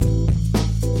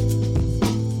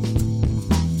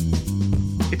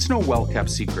It's no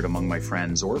well-kept secret among my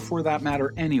friends, or for that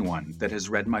matter, anyone that has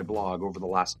read my blog over the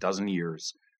last dozen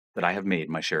years, that I have made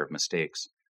my share of mistakes.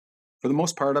 For the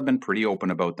most part, I've been pretty open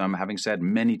about them, having said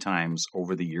many times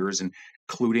over the years,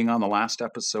 including on the last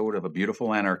episode of A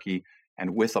Beautiful Anarchy,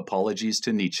 and with apologies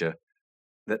to Nietzsche,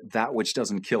 that which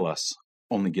doesn't kill us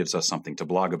only gives us something to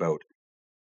blog about.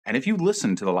 And if you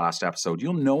listen to the last episode,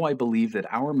 you'll know I believe that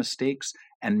our mistakes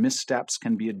and missteps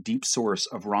can be a deep source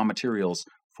of raw materials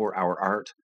for our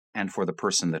art and for the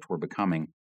person that we're becoming.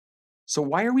 So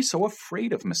why are we so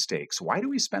afraid of mistakes? Why do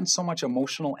we spend so much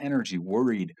emotional energy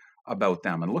worried about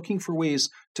them and looking for ways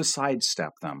to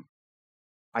sidestep them?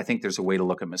 I think there's a way to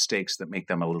look at mistakes that make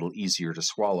them a little easier to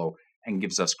swallow and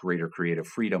gives us greater creative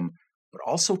freedom, but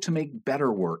also to make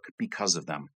better work because of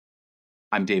them.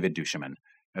 I'm David Duchemin,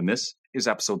 and this is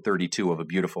episode 32 of A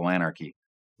Beautiful Anarchy,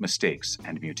 Mistakes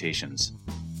and Mutations.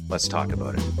 Let's talk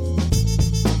about it.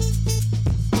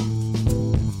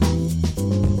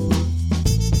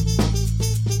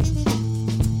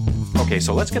 Okay,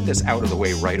 so let's get this out of the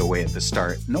way right away at the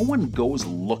start. No one goes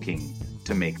looking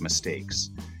to make mistakes,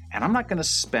 and I'm not going to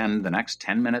spend the next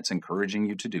 10 minutes encouraging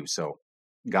you to do so.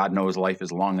 God knows life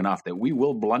is long enough that we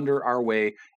will blunder our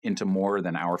way into more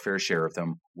than our fair share of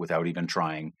them without even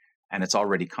trying, and it's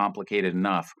already complicated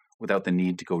enough without the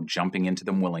need to go jumping into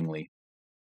them willingly.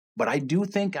 But I do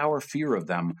think our fear of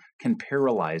them can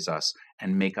paralyze us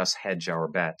and make us hedge our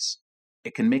bets.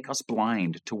 It can make us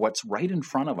blind to what's right in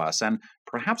front of us, and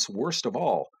perhaps worst of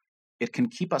all, it can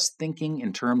keep us thinking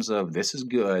in terms of this is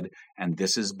good and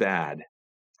this is bad.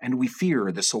 And we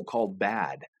fear the so-called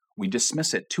bad. We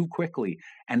dismiss it too quickly,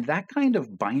 and that kind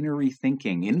of binary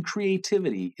thinking in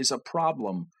creativity is a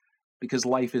problem because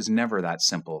life is never that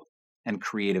simple, and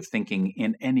creative thinking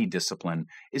in any discipline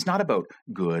is not about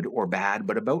good or bad,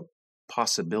 but about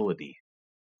possibility,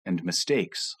 and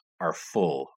mistakes are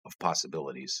full of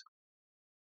possibilities.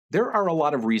 There are a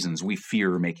lot of reasons we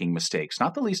fear making mistakes,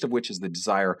 not the least of which is the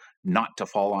desire not to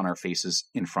fall on our faces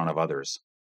in front of others.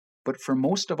 But for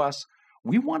most of us,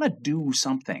 we want to do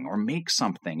something or make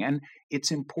something, and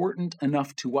it's important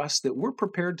enough to us that we're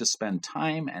prepared to spend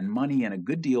time and money and a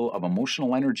good deal of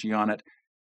emotional energy on it,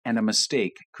 and a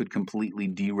mistake could completely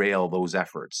derail those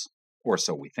efforts, or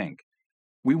so we think.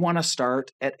 We want to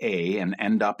start at A and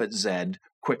end up at Z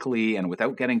quickly and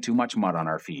without getting too much mud on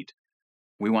our feet.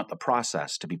 We want the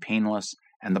process to be painless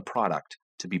and the product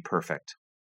to be perfect.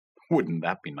 Wouldn't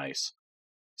that be nice?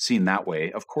 Seen that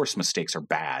way, of course mistakes are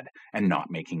bad, and not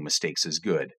making mistakes is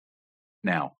good.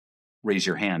 Now, raise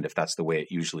your hand if that's the way it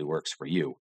usually works for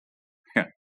you.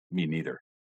 Me neither.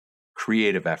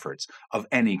 Creative efforts of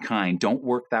any kind don't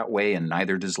work that way, and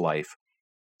neither does life.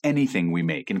 Anything we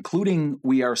make, including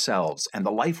we ourselves and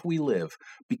the life we live,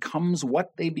 becomes what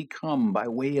they become by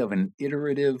way of an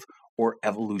iterative or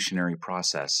evolutionary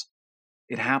process.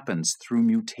 It happens through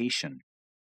mutation.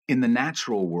 In the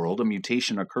natural world, a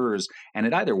mutation occurs, and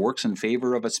it either works in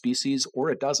favor of a species or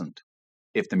it doesn't.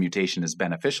 If the mutation is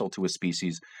beneficial to a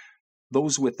species,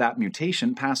 those with that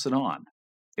mutation pass it on.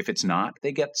 If it's not,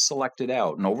 they get selected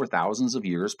out, and over thousands of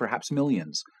years, perhaps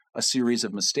millions, a series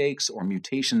of mistakes or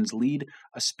mutations lead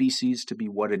a species to be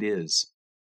what it is.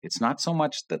 It's not so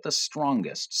much that the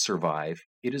strongest survive,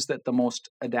 it is that the most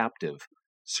adaptive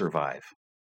survive.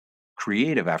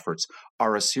 Creative efforts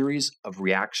are a series of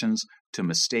reactions to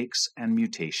mistakes and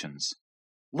mutations.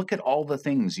 Look at all the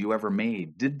things you ever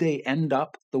made. Did they end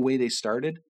up the way they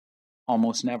started?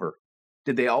 Almost never.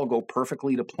 Did they all go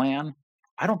perfectly to plan?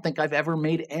 I don't think I've ever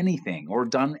made anything or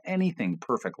done anything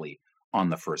perfectly on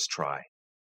the first try.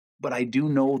 But I do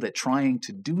know that trying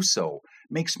to do so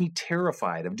makes me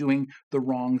terrified of doing the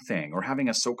wrong thing or having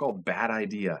a so-called bad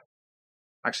idea.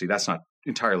 Actually, that's not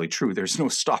entirely true. There's no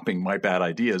stopping my bad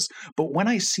ideas. But when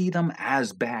I see them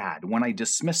as bad, when I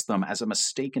dismiss them as a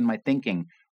mistake in my thinking,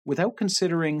 without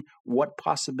considering what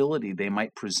possibility they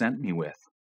might present me with,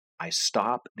 I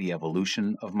stop the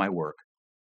evolution of my work.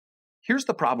 Here's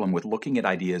the problem with looking at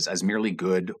ideas as merely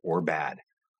good or bad.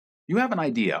 You have an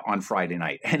idea on Friday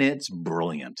night, and it's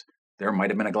brilliant. There might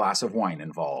have been a glass of wine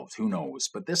involved, who knows?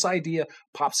 But this idea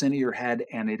pops into your head,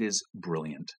 and it is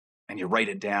brilliant. And you write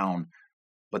it down.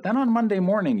 But then on Monday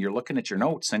morning, you're looking at your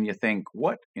notes, and you think,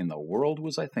 what in the world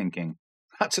was I thinking?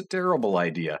 That's a terrible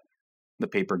idea. The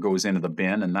paper goes into the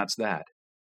bin, and that's that.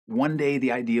 One day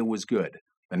the idea was good.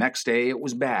 The next day it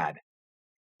was bad.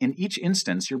 In each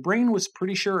instance, your brain was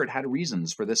pretty sure it had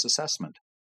reasons for this assessment.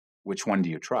 Which one do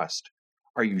you trust?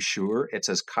 Are you sure it's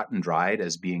as cut and dried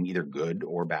as being either good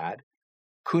or bad?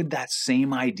 Could that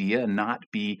same idea not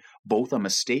be both a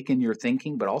mistake in your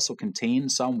thinking, but also contain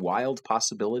some wild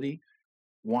possibility?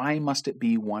 Why must it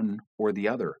be one or the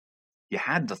other? You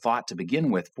had the thought to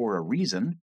begin with for a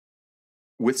reason.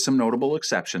 With some notable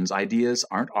exceptions, ideas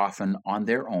aren't often on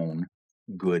their own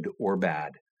good or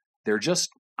bad. They're just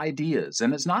ideas.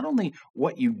 And it's not only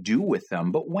what you do with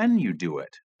them, but when you do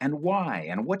it and why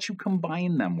and what you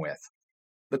combine them with.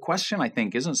 The question, I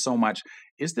think, isn't so much,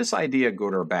 is this idea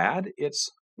good or bad? It's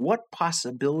what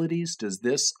possibilities does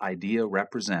this idea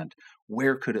represent?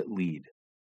 Where could it lead?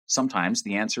 Sometimes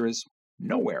the answer is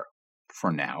nowhere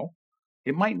for now.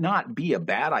 It might not be a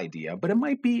bad idea, but it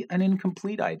might be an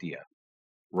incomplete idea.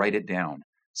 Write it down.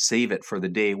 Save it for the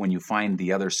day when you find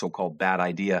the other so-called bad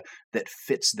idea that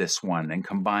fits this one and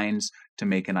combines to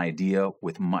make an idea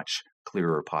with much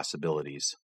clearer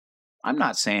possibilities. I'm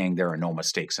not saying there are no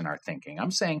mistakes in our thinking.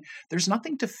 I'm saying there's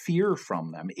nothing to fear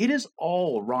from them. It is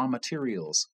all raw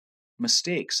materials.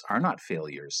 Mistakes are not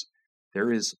failures.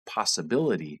 There is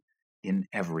possibility in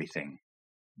everything.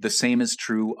 The same is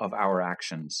true of our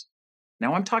actions.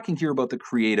 Now, I'm talking here about the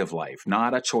creative life,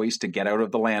 not a choice to get out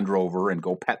of the Land Rover and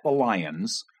go pet the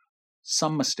lions.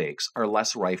 Some mistakes are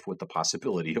less rife with the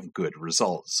possibility of good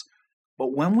results.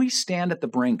 But when we stand at the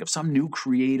brink of some new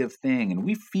creative thing and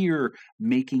we fear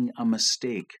making a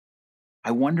mistake, I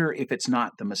wonder if it's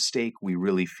not the mistake we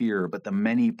really fear, but the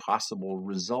many possible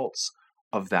results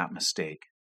of that mistake.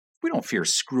 We don't fear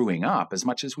screwing up as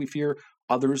much as we fear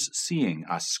others seeing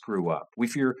us screw up. We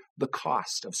fear the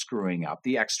cost of screwing up,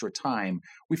 the extra time.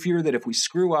 We fear that if we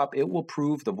screw up, it will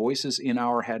prove the voices in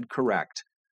our head correct.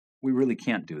 We really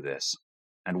can't do this.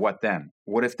 And what then?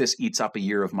 What if this eats up a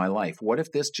year of my life? What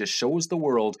if this just shows the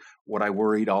world what I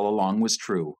worried all along was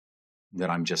true, that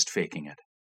I'm just faking it?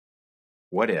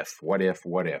 What if?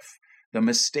 The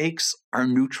mistakes are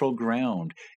neutral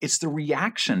ground. It's the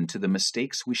reaction to the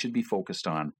mistakes we should be focused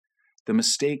on. The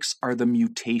mistakes are the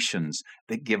mutations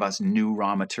that give us new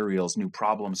raw materials, new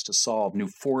problems to solve, new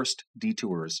forced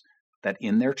detours that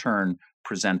in their turn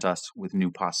present us with new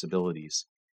possibilities.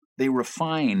 They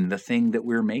refine the thing that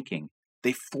we're making.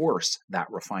 They force that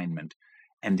refinement.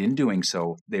 And in doing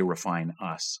so, they refine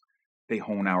us. They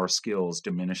hone our skills,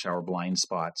 diminish our blind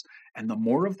spots. And the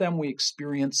more of them we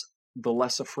experience, the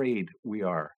less afraid we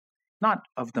are. Not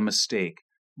of the mistake,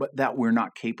 but that we're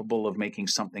not capable of making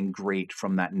something great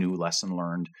from that new lesson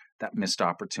learned, that missed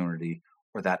opportunity,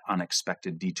 or that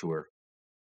unexpected detour.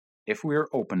 If we're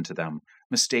open to them,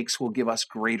 mistakes will give us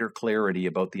greater clarity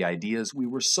about the ideas we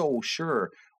were so sure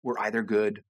were either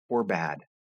good or bad.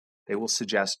 They will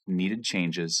suggest needed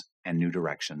changes and new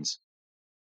directions.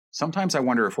 Sometimes I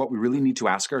wonder if what we really need to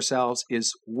ask ourselves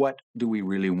is, what do we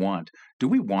really want? Do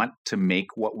we want to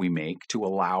make what we make, to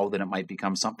allow that it might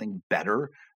become something better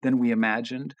than we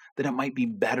imagined, that it might be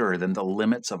better than the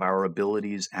limits of our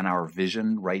abilities and our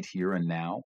vision right here and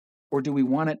now? Or do we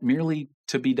want it merely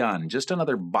to be done, just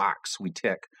another box we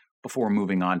tick before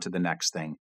moving on to the next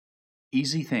thing?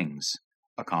 Easy things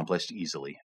accomplished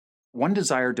easily. One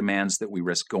desire demands that we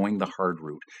risk going the hard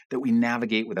route, that we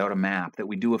navigate without a map, that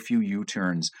we do a few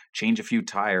U-turns, change a few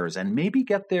tires, and maybe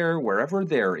get there wherever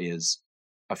there is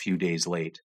a few days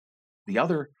late. The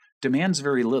other demands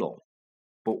very little,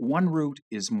 but one route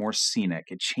is more scenic.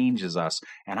 It changes us,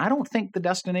 and I don't think the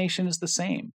destination is the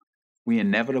same. We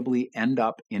inevitably end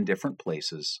up in different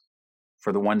places.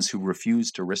 For the ones who refuse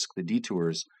to risk the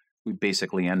detours, we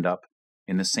basically end up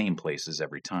in the same places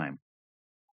every time.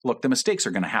 Look, the mistakes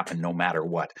are going to happen no matter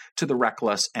what, to the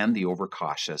reckless and the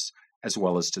overcautious, as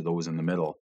well as to those in the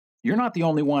middle. You're not the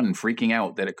only one freaking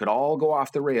out that it could all go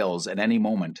off the rails at any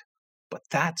moment. But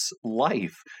that's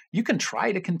life. You can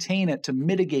try to contain it, to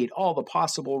mitigate all the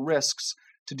possible risks,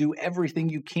 to do everything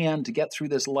you can to get through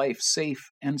this life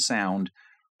safe and sound.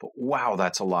 But wow,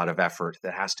 that's a lot of effort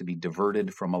that has to be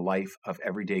diverted from a life of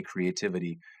everyday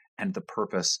creativity and the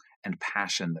purpose and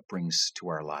passion that brings to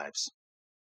our lives.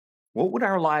 What would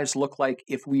our lives look like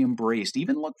if we embraced,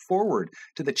 even looked forward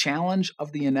to the challenge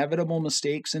of the inevitable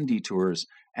mistakes and detours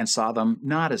and saw them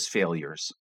not as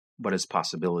failures, but as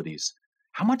possibilities?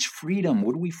 How much freedom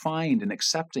would we find in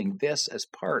accepting this as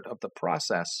part of the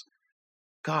process?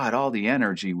 God, all the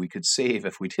energy we could save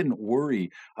if we didn't worry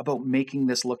about making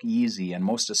this look easy, and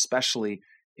most especially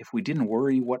if we didn't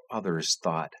worry what others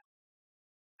thought.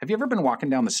 Have you ever been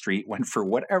walking down the street when, for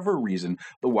whatever reason,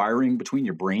 the wiring between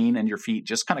your brain and your feet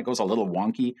just kind of goes a little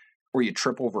wonky, or you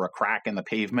trip over a crack in the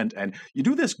pavement and you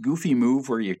do this goofy move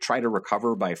where you try to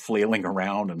recover by flailing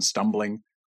around and stumbling?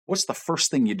 What's the first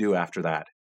thing you do after that?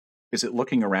 Is it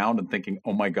looking around and thinking,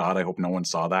 oh my God, I hope no one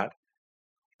saw that?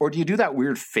 Or do you do that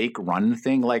weird fake run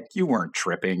thing like you weren't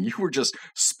tripping, you were just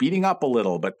speeding up a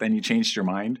little, but then you changed your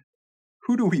mind?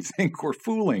 Who do we think we're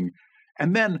fooling?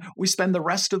 And then we spend the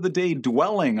rest of the day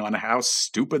dwelling on how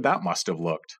stupid that must have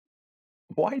looked.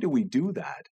 Why do we do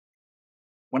that?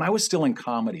 When I was still in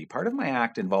comedy, part of my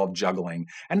act involved juggling,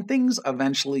 and things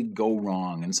eventually go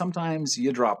wrong, and sometimes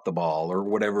you drop the ball or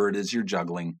whatever it is you're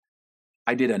juggling.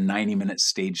 I did a 90-minute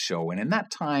stage show, and in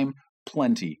that time,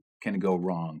 plenty can go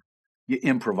wrong. You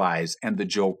improvise, and the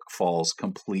joke falls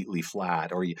completely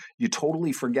flat, or you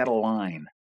totally forget a line.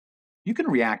 You can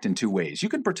react in two ways. You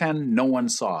can pretend no one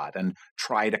saw it and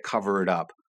try to cover it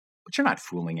up, but you're not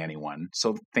fooling anyone,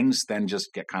 so things then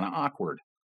just get kind of awkward.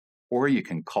 Or you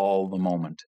can call the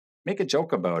moment, make a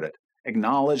joke about it,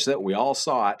 acknowledge that we all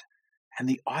saw it, and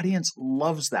the audience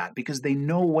loves that because they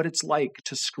know what it's like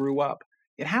to screw up.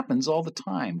 It happens all the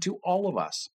time to all of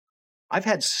us. I've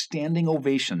had standing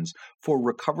ovations for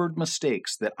recovered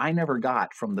mistakes that I never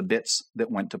got from the bits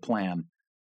that went to plan.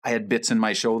 I had bits in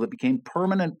my show that became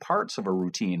permanent parts of a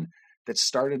routine that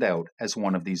started out as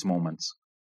one of these moments.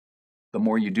 The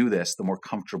more you do this, the more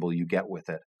comfortable you get with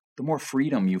it, the more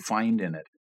freedom you find in it,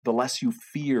 the less you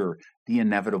fear the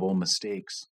inevitable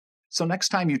mistakes. So next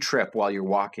time you trip while you're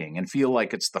walking and feel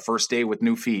like it's the first day with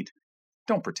new feet,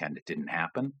 don't pretend it didn't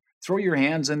happen. Throw your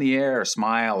hands in the air,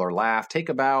 smile or laugh, take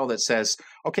a bow that says,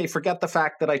 okay, forget the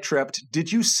fact that I tripped.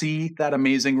 Did you see that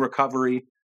amazing recovery?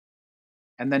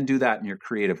 And then do that in your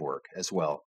creative work as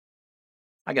well.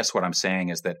 I guess what I'm saying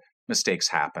is that mistakes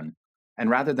happen. And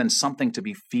rather than something to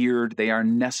be feared, they are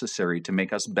necessary to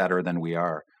make us better than we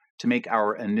are, to make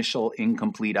our initial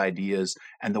incomplete ideas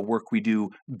and the work we do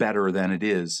better than it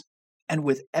is. And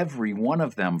with every one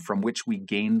of them from which we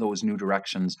gain those new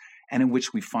directions and in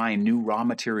which we find new raw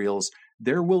materials,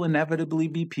 there will inevitably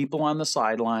be people on the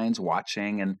sidelines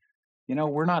watching. And,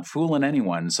 we're not fooling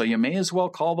anyone. So you may as well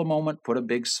call the moment, put a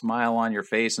big smile on your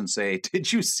face and say,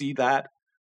 did you see that?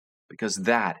 Because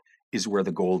that is where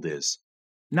the gold is.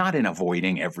 Not in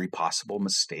avoiding every possible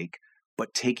mistake,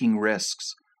 but taking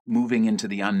risks, moving into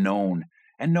the unknown.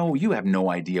 And no, you have no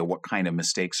idea what kind of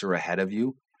mistakes are ahead of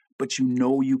you, but you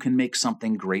know you can make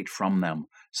something great from them,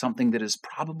 something that is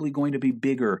probably going to be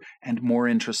bigger and more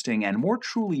interesting and more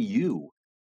truly you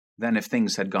than if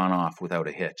things had gone off without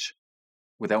a hitch.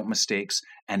 Without mistakes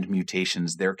and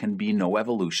mutations, there can be no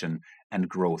evolution and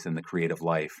growth in the creative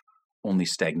life, only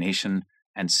stagnation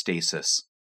and stasis.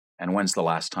 And when's the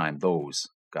last time those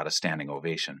got a standing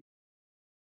ovation?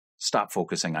 Stop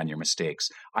focusing on your mistakes,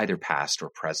 either past or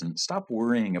present. Stop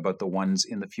worrying about the ones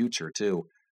in the future, too.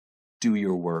 Do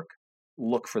your work.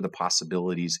 Look for the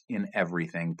possibilities in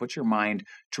everything. Put your mind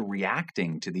to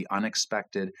reacting to the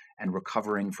unexpected and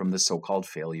recovering from the so-called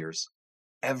failures.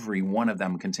 Every one of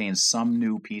them contains some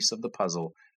new piece of the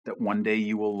puzzle that one day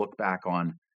you will look back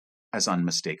on as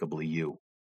unmistakably you.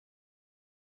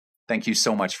 Thank you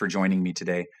so much for joining me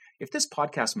today. If this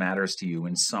podcast matters to you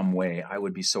in some way, I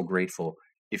would be so grateful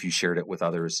if you shared it with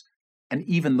others. And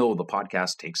even though the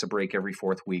podcast takes a break every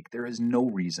fourth week, there is no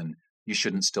reason you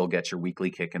shouldn't still get your weekly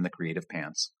kick in the creative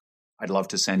pants. I'd love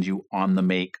to send you on the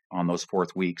make on those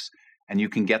fourth weeks, and you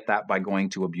can get that by going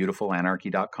to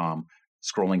abeautifulanarchy.com,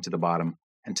 scrolling to the bottom,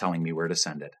 and telling me where to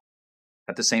send it.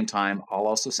 At the same time, I'll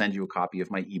also send you a copy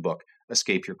of my ebook,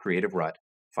 Escape Your Creative Rut,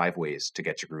 5 Ways to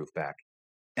Get Your Groove Back.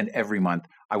 And every month,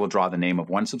 I will draw the name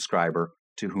of one subscriber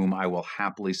to whom I will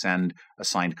happily send a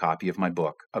signed copy of my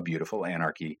book, A Beautiful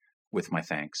Anarchy, with my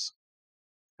thanks.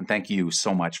 And thank you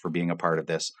so much for being a part of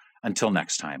this. Until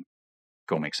next time,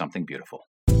 go make something beautiful.